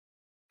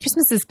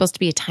Christmas is supposed to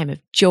be a time of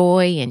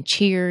joy and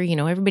cheer. You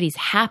know, everybody's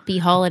happy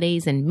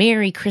holidays and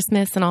Merry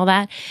Christmas and all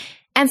that.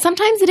 And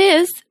sometimes it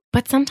is,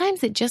 but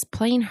sometimes it just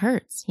plain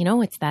hurts. You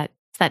know, it's that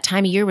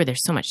time of year where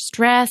there's so much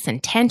stress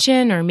and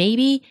tension, or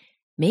maybe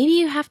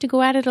you have to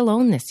go at it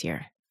alone this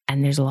year.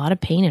 And there's a lot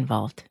of pain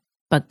involved.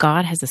 But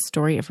God has a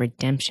story of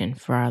redemption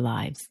for our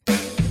lives.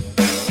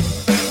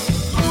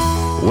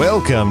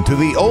 Welcome to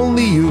the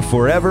Only You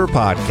Forever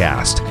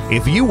podcast.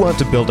 If you want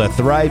to build a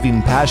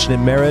thriving, passionate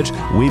marriage,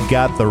 we've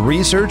got the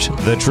research,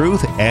 the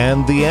truth,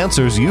 and the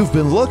answers you've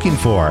been looking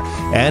for.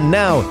 And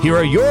now, here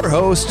are your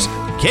hosts,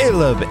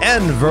 Caleb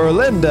and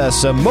Verlinda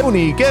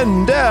Simone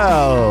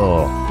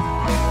Gendel.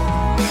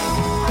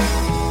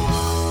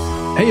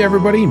 Hey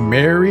everybody,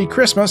 Merry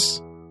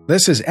Christmas.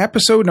 This is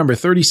episode number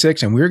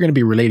 36, and we're going to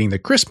be relating the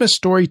Christmas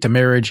story to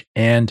marriage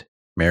and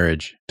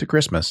marriage to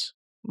Christmas.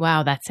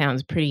 Wow, that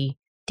sounds pretty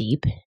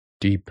deep.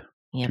 Deep.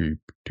 Yep.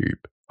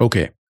 Deep.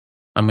 Okay,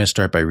 I'm going to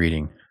start by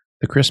reading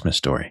the Christmas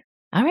story.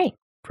 All right.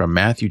 From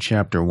Matthew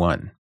chapter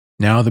 1.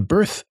 Now the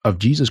birth of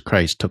Jesus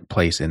Christ took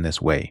place in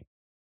this way.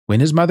 When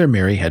his mother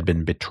Mary had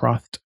been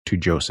betrothed to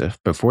Joseph,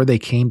 before they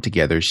came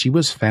together, she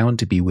was found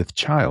to be with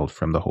child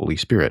from the Holy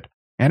Spirit.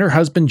 And her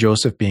husband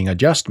Joseph, being a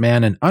just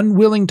man and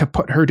unwilling to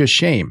put her to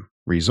shame,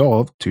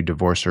 resolved to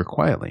divorce her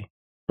quietly.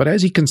 But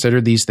as he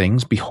considered these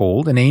things,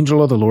 behold, an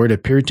angel of the Lord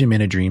appeared to him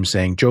in a dream,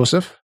 saying,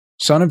 Joseph,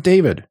 son of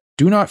David,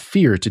 do not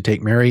fear to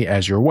take Mary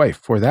as your wife,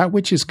 for that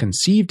which is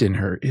conceived in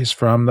her is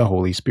from the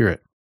Holy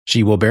Spirit.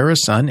 She will bear a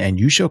son, and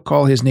you shall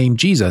call his name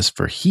Jesus,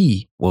 for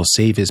he will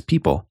save his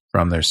people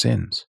from their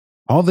sins.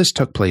 All this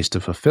took place to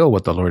fulfill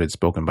what the Lord had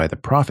spoken by the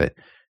prophet.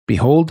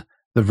 Behold,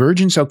 the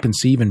virgin shall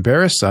conceive and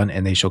bear a son,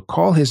 and they shall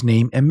call his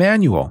name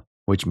Immanuel,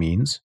 which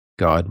means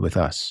God with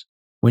us.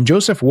 When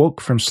Joseph woke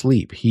from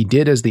sleep, he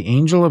did as the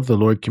angel of the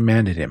Lord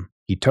commanded him.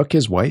 He took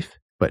his wife,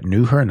 but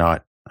knew her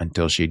not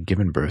until she had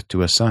given birth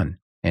to a son,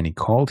 and he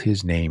called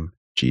his name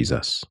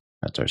Jesus.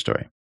 That's our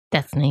story.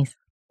 That's nice.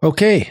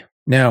 Okay,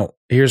 now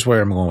here's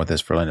where I'm going with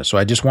this, Verlinda. So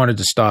I just wanted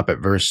to stop at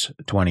verse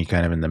 20,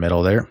 kind of in the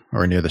middle there,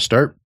 or near the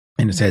start.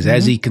 And it says,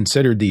 as he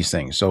considered these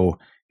things. So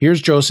here's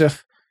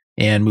Joseph.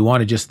 And we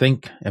want to just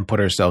think and put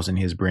ourselves in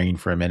his brain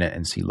for a minute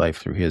and see life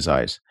through his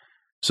eyes.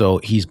 So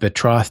he's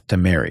betrothed to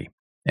Mary.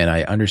 And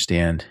I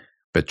understand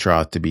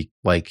betrothed to be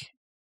like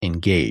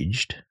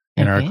engaged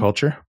in our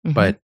culture,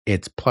 but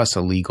it's plus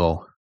a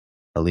legal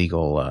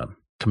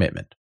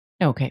commitment.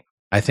 Okay.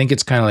 I think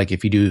it's kind of like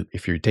if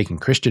you're taking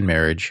Christian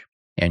marriage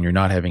and you're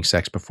not having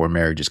sex before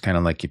marriage, it's kind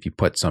of like if you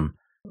put some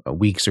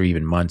weeks or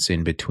even months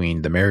in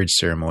between the marriage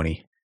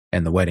ceremony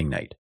and the wedding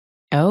night.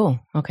 Oh,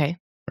 okay.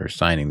 Or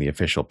signing the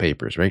official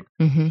papers, right?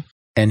 Mm-hmm.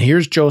 And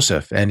here's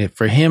Joseph. And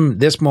for him,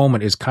 this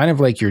moment is kind of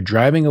like you're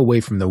driving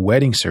away from the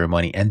wedding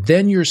ceremony, and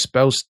then your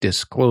spouse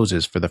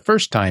discloses for the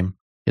first time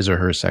his or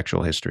her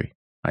sexual history.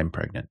 I'm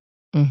pregnant.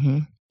 Mm-hmm.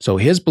 So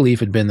his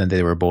belief had been that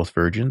they were both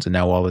virgins, and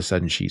now all of a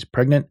sudden she's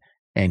pregnant,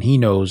 and he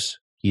knows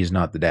he is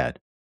not the dad.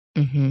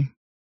 Mm-hmm.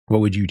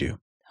 What would you do?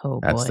 Oh,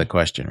 That's boy. the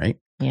question, right?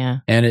 Yeah.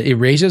 And it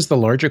raises the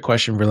larger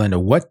question,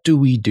 Verlinda, what do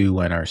we do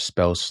when our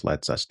spouse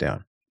lets us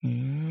down?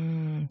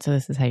 So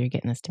this is how you're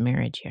getting us to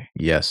marriage here.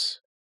 Yes,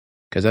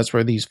 because that's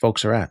where these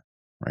folks are at,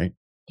 right?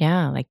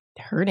 Yeah, like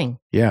hurting.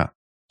 Yeah.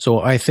 So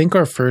I think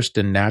our first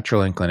and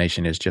natural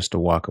inclination is just to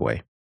walk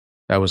away.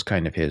 That was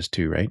kind of his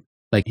too, right?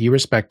 Like he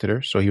respected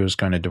her, so he was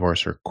going to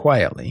divorce her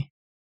quietly,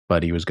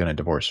 but he was going to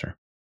divorce her.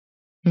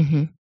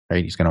 Mm-hmm.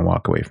 Right? He's going to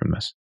walk away from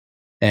this.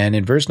 And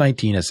in verse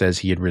 19, it says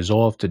he had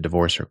resolved to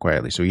divorce her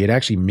quietly. So he had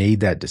actually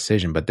made that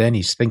decision, but then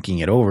he's thinking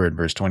it over. In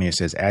verse 20, it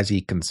says, as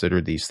he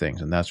considered these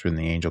things. And that's when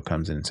the angel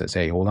comes in and says,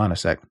 hey, hold on a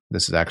sec.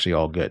 This is actually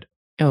all good.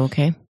 Oh,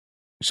 okay.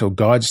 So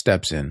God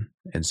steps in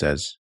and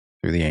says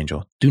through the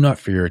angel, do not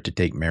fear to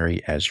take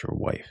Mary as your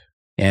wife.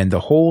 And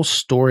the whole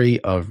story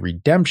of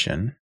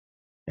redemption,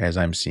 as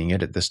I'm seeing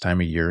it at this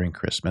time of year in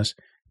Christmas,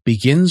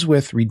 begins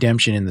with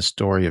redemption in the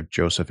story of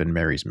Joseph and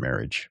Mary's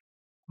marriage.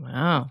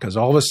 Wow. Because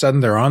all of a sudden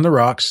they're on the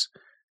rocks.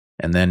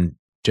 And then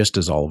just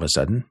as all of a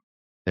sudden,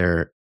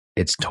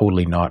 it's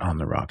totally not on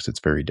the rocks. It's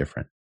very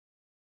different.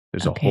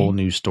 There's a whole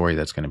new story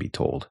that's going to be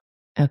told.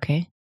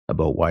 Okay.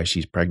 About why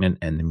she's pregnant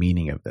and the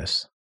meaning of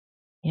this.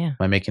 Yeah. Am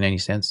I making any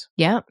sense?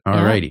 Yeah.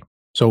 All righty.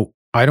 So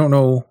I don't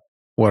know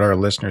what our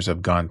listeners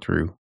have gone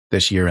through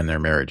this year in their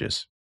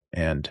marriages.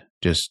 And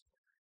just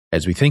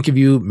as we think of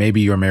you,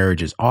 maybe your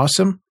marriage is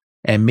awesome.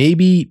 And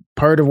maybe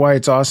part of why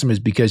it's awesome is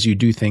because you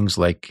do things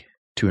like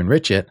to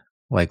enrich it,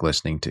 like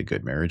listening to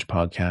good marriage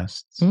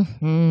podcasts,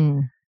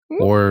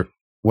 or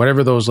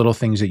whatever those little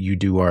things that you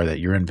do are,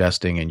 that you're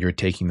investing and you're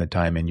taking the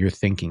time and you're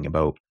thinking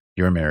about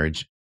your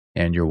marriage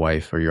and your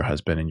wife or your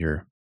husband and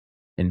you're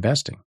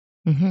investing.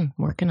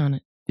 Working on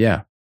it.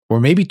 Yeah. Or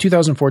maybe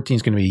 2014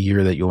 is going to be a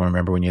year that you'll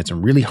remember when you had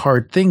some really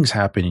hard things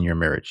happen in your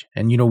marriage.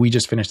 And, we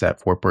just finished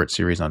that 4-part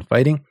series on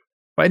fighting.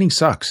 Fighting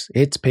sucks.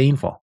 It's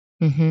painful.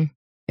 Mm-hmm.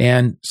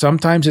 And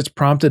sometimes it's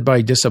prompted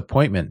by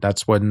disappointment.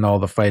 That's when all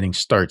the fighting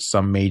starts.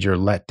 Some major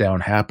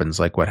letdown happens,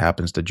 like what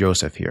happens to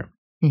Joseph here.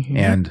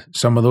 And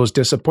some of those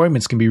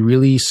disappointments can be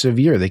really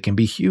severe. They can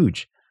be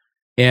huge.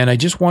 And I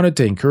just wanted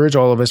to encourage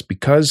all of us,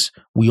 because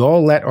we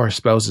all let our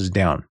spouses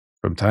down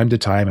from time to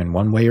time in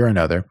one way or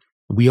another.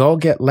 We all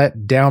get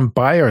let down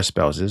by our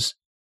spouses.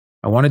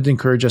 I wanted to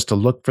encourage us to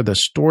look for the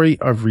story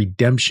of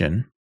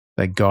redemption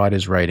that God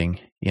is writing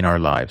in our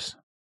lives.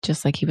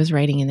 Just like he was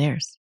writing in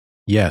theirs.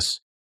 Yes.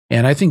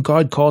 And I think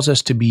God calls us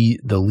to be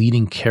the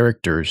leading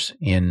characters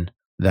in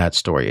that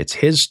story. It's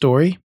his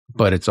story,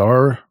 but it's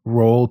our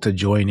role to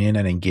join in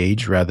and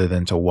engage rather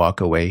than to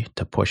walk away,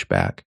 to push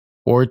back,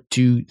 or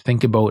to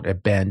think about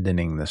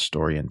abandoning the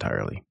story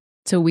entirely.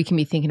 So we can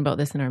be thinking about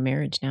this in our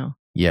marriage now.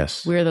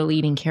 Yes. We're the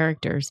leading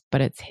characters,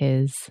 but it's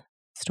his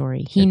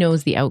story. He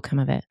knows the outcome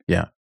of it.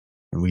 Yeah.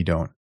 And we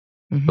don't.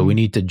 Mm-hmm. But we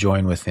need to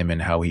join with him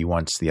in how he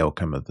wants the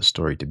outcome of the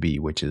story to be,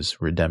 which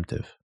is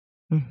redemptive.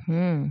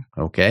 Mm-hmm.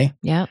 Okay?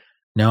 Yeah.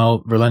 Now,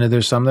 Verlinda,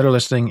 there's some that are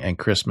listening and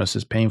Christmas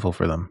is painful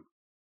for them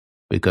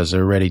because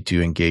they're ready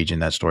to engage in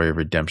that story of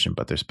redemption,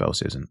 but their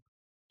spouse isn't.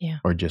 Yeah.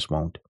 Or just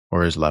won't,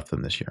 or has left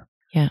them this year.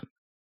 Yeah.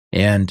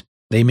 And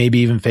they may be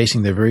even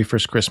facing their very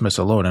first Christmas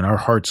alone. And our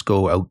hearts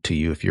go out to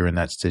you if you're in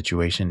that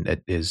situation.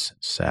 It is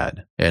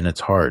sad and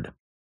it's hard.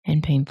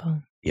 And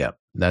painful. Yeah.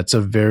 That's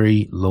a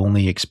very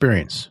lonely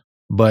experience.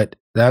 But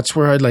that's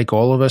where I'd like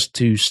all of us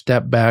to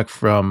step back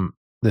from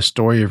the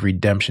story of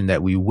redemption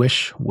that we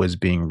wish was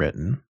being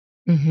written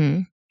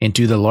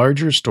into the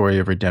larger story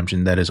of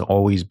redemption that is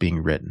always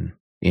being written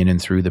in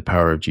and through the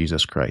power of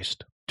Jesus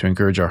Christ, to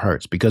encourage our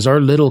hearts. Because our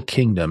little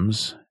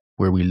kingdoms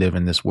where we live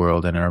in this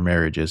world and in our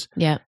marriages,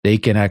 they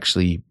can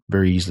actually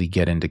very easily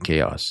get into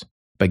chaos.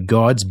 But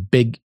God's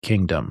big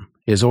kingdom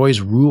is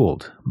always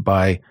ruled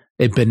by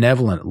a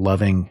benevolent,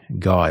 loving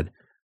God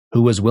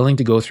who was willing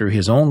to go through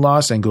his own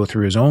loss and go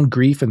through his own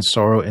grief and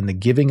sorrow in the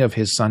giving of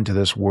his son to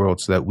this world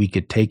so that we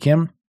could take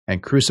him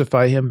and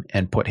crucify him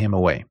and put him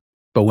away.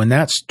 But when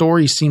that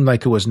story seemed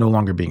like it was no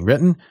longer being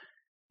written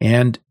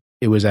and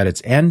it was at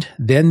its end,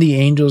 then the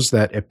angels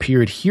that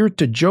appeared here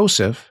to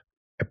Joseph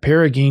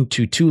appear again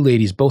to two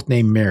ladies, both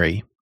named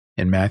Mary,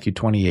 in Matthew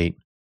 28,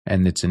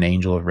 and it's an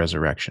angel of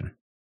resurrection.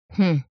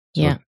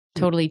 Yeah,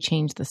 totally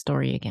changed the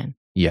story again.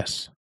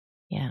 Yes.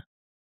 Yeah.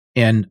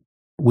 And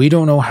we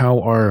don't know how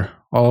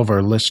all of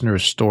our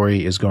listeners'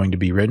 story is going to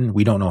be written.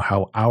 We don't know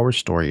how our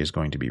story is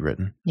going to be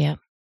written. Yeah.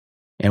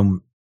 And,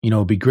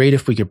 it'd be great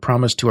if we could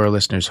promise to our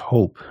listeners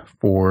hope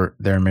for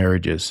their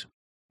marriages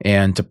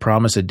and to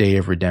promise a day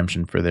of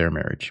redemption for their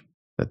marriage,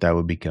 that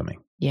would be coming.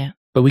 Yeah.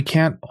 But we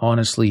can't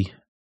honestly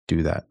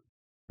do that,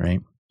 right?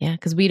 Yeah,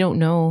 because we don't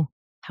know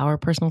how our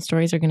personal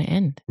stories are going to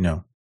end.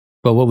 No.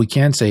 But what we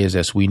can say is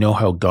this: we know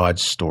how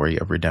God's story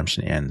of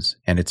redemption ends,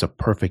 and it's a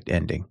perfect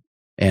ending.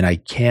 And I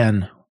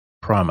can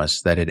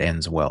promise that it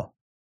ends well.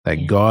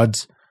 That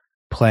God's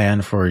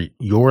plan for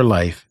your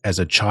life as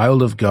a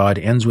child of God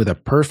ends with a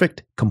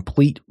perfect,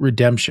 complete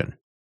redemption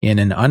in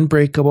an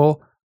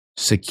unbreakable,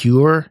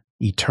 secure,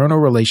 eternal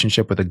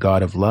relationship with a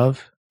God of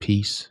love,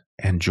 peace,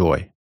 and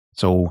joy.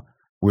 So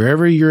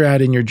wherever you're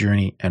at in your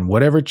journey and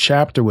whatever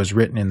chapter was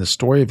written in the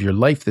story of your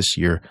life this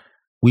year,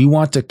 we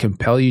want to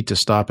compel you to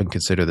stop and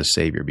consider the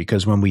Savior,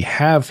 because when we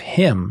have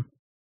him,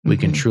 we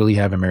can truly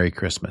have a Merry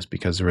Christmas,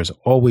 because there is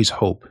always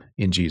hope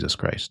in Jesus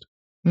Christ.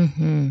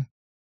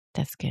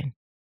 That's good.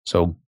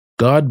 So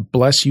God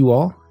bless you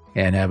all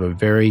and have a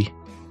very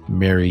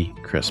Merry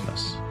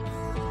Christmas.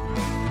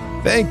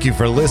 Thank you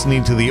for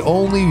listening to the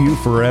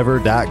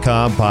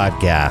onlyyouforever.com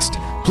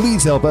podcast.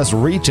 Please help us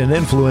reach and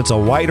influence a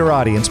wider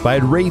audience by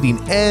rating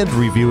and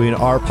reviewing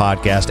our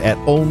podcast at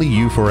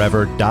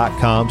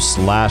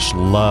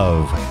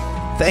onlyyouforever.com/love.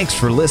 Thanks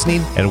for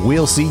listening, and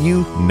we'll see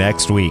you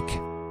next week.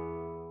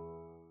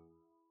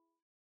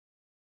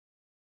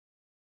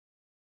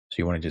 So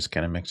you want to just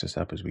kind of mix this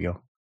up as we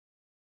go?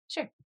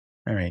 Sure.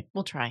 All right.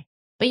 We'll try.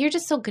 But you're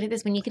just so good at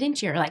this. When you get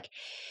into your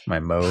my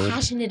mode,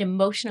 passionate,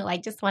 emotional, I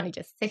just want to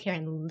just sit here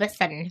and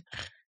listen.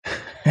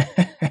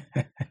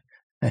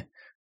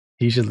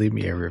 You should leave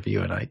me a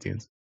review on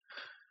iTunes.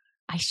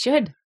 I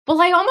should.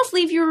 Well, I almost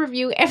leave you a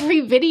review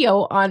every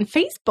video on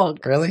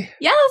Facebook. Really?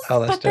 Yes.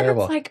 Oh, that's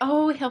terrible. Then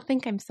it's he'll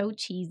think I'm so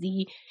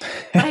cheesy.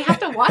 But I have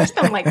to watch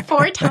them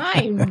 4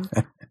 times.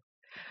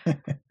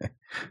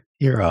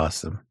 You're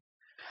awesome.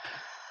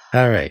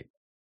 All right.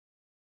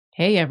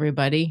 Hey,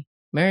 everybody.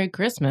 Merry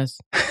Christmas.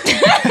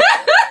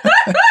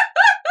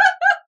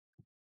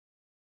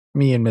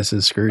 Me and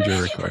Mrs. Scrooge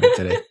are recording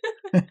today.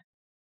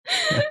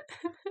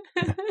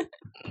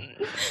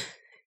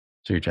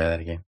 Should we try that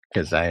again?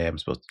 Because I am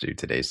supposed to do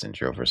today's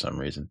intro for some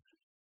reason.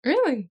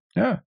 Really?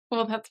 Yeah.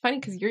 Well, that's funny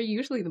because you're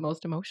usually the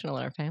most emotional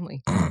in our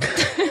family. All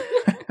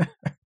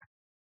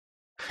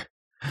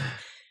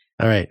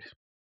right.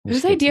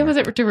 Whose idea was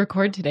it to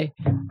record today?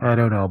 I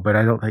don't know, but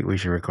I don't think we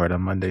should record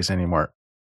on Mondays anymore.